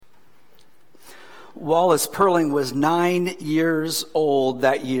Wallace Perling was 9 years old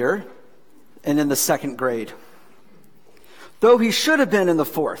that year and in the second grade, though he should have been in the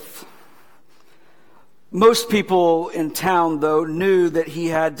fourth. Most people in town, though, knew that he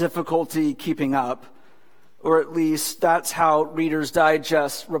had difficulty keeping up, or at least that's how Reader's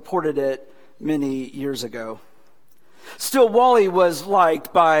Digest reported it many years ago. Still, Wally was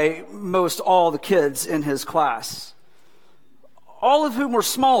liked by most all the kids in his class, all of whom were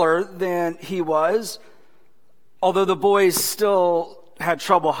smaller than he was, although the boys still had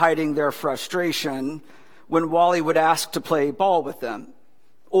trouble hiding their frustration when Wally would ask to play ball with them,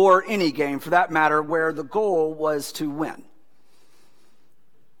 or any game for that matter, where the goal was to win.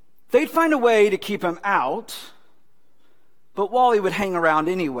 They'd find a way to keep him out, but Wally would hang around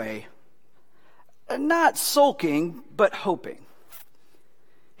anyway, not sulking, but hoping.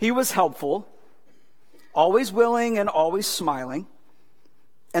 He was helpful, always willing and always smiling,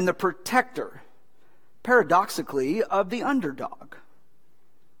 and the protector, paradoxically, of the underdog.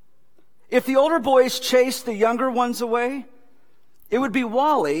 If the older boys chased the younger ones away, it would be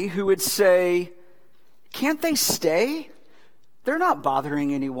Wally who would say, "Can't they stay? They're not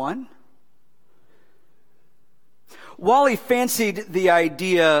bothering anyone." Wally fancied the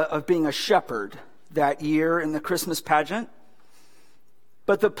idea of being a shepherd that year in the Christmas pageant,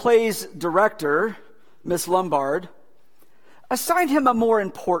 but the play's director, Miss Lombard, assigned him a more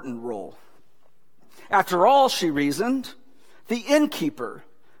important role. After all, she reasoned, the innkeeper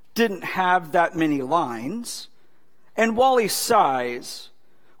didn't have that many lines, and Wally's size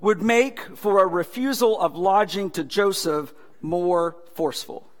would make for a refusal of lodging to Joseph more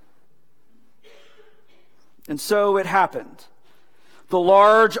forceful. And so it happened. The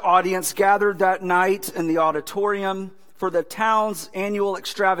large audience gathered that night in the auditorium for the town's annual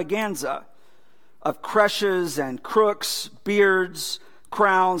extravaganza of creches and crooks, beards,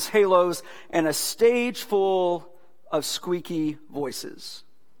 crowns, halos, and a stage full of squeaky voices.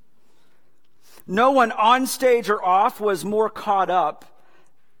 No one on stage or off was more caught up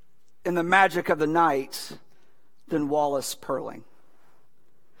in the magic of the night than Wallace Perling.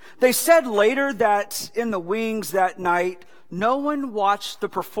 They said later that in the wings that night, no one watched the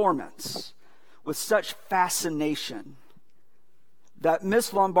performance with such fascination that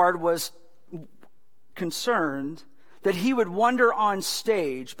Miss Lombard was concerned that he would wander on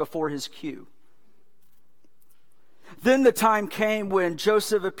stage before his cue. Then the time came when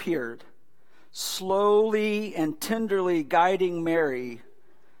Joseph appeared, slowly and tenderly guiding Mary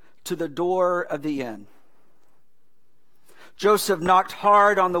to the door of the inn. Joseph knocked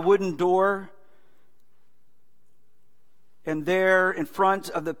hard on the wooden door, and there in front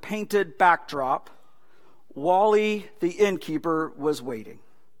of the painted backdrop, Wally, the innkeeper, was waiting.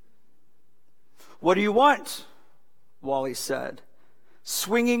 "What do you want?" Wally said,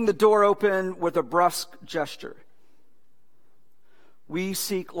 swinging the door open with a brusque gesture. "We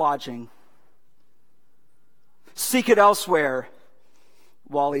seek lodging." "Seek it elsewhere,"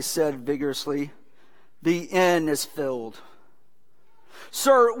 Wally said vigorously. "The inn is filled."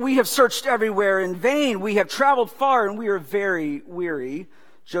 "Sir, we have searched everywhere in vain. We have traveled far and we are very weary,"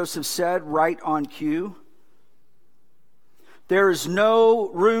 Joseph said, right on cue. "There is no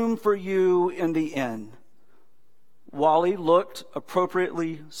room for you in the inn." Wally looked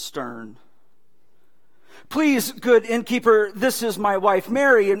appropriately stern. "Please, good innkeeper, this is my wife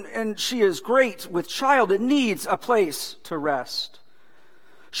Mary, and she is great with child and needs a place to rest.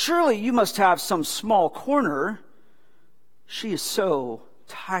 Surely you must have some small corner. She is so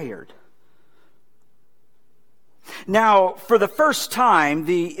tired." Now, for the first time,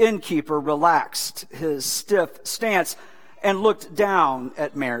 the innkeeper relaxed his stiff stance and looked down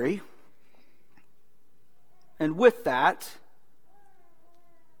at Mary. And with that,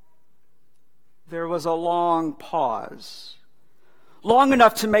 there was a long pause, long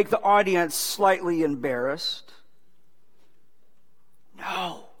enough to make the audience slightly embarrassed.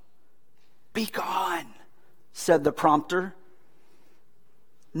 "No, be gone," said the prompter.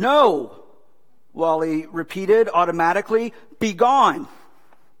 "No," Wally repeated automatically, "be gone."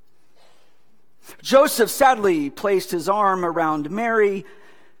 Joseph sadly placed his arm around Mary,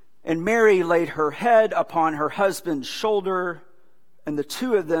 and Mary laid her head upon her husband's shoulder, and the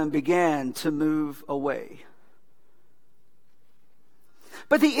two of them began to move away.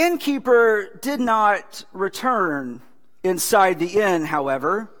 But the innkeeper did not return inside the inn,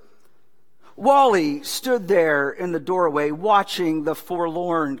 however. Wally stood there in the doorway watching the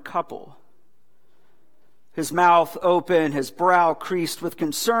forlorn couple. His mouth open, his brow creased with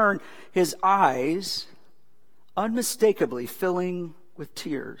concern, his eyes unmistakably filling with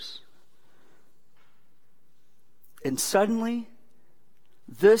tears. And suddenly,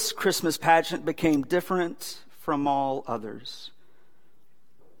 this Christmas pageant became different from all others.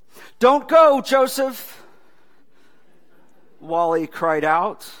 "Don't go, Joseph," Wally cried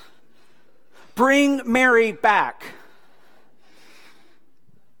out. "Bring Mary back."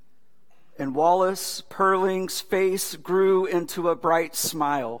 And Wallace Perling's face grew into a bright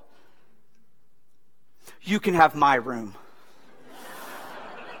smile. "You can have my room."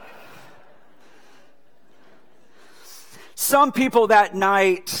 Some people that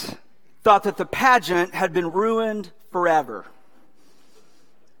night thought that the pageant had been ruined forever.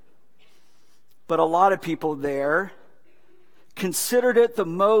 But a lot of people there considered it the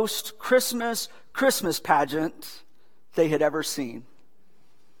most Christmas pageant they had ever seen.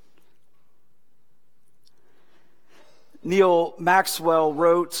 Neil Maxwell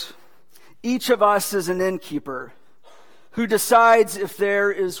wrote, "Each of us is an innkeeper who decides if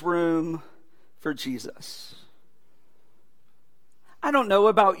there is room for Jesus." I don't know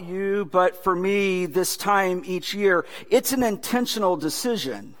about you, but for me, this time each year, it's an intentional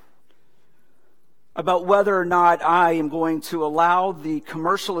decision about whether or not I am going to allow the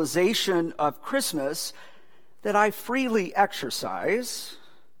commercialization of Christmas that I freely exercise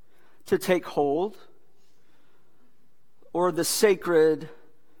to take hold, or the sacred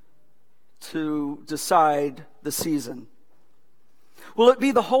to decide the season. Will it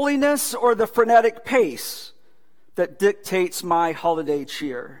be the holiness or the frenetic pace that dictates my holiday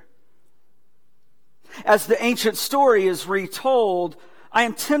cheer? As the ancient story is retold, I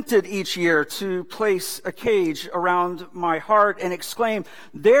am tempted each year to place a cage around my heart and exclaim,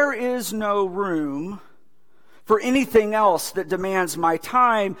 "There is no room for anything else that demands my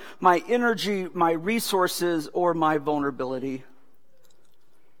time, my energy, my resources, or my vulnerability.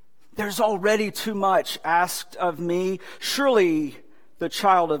 There's already too much asked of me. Surely the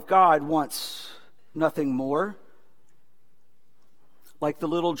child of God wants nothing more." Like the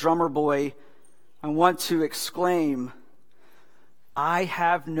little drummer boy, I want to exclaim, "I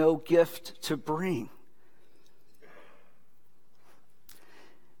have no gift to bring."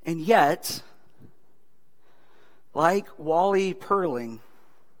 And yet, like Wally Perling,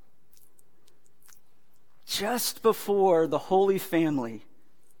 just before the Holy Family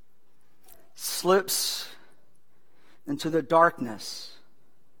slips into the darkness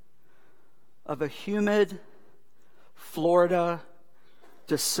of a humid Florida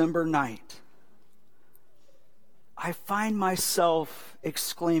December night, I find myself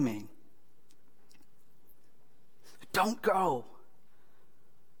exclaiming, "Don't go.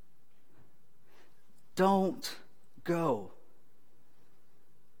 Don't go.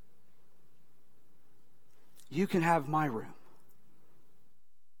 You can have my room."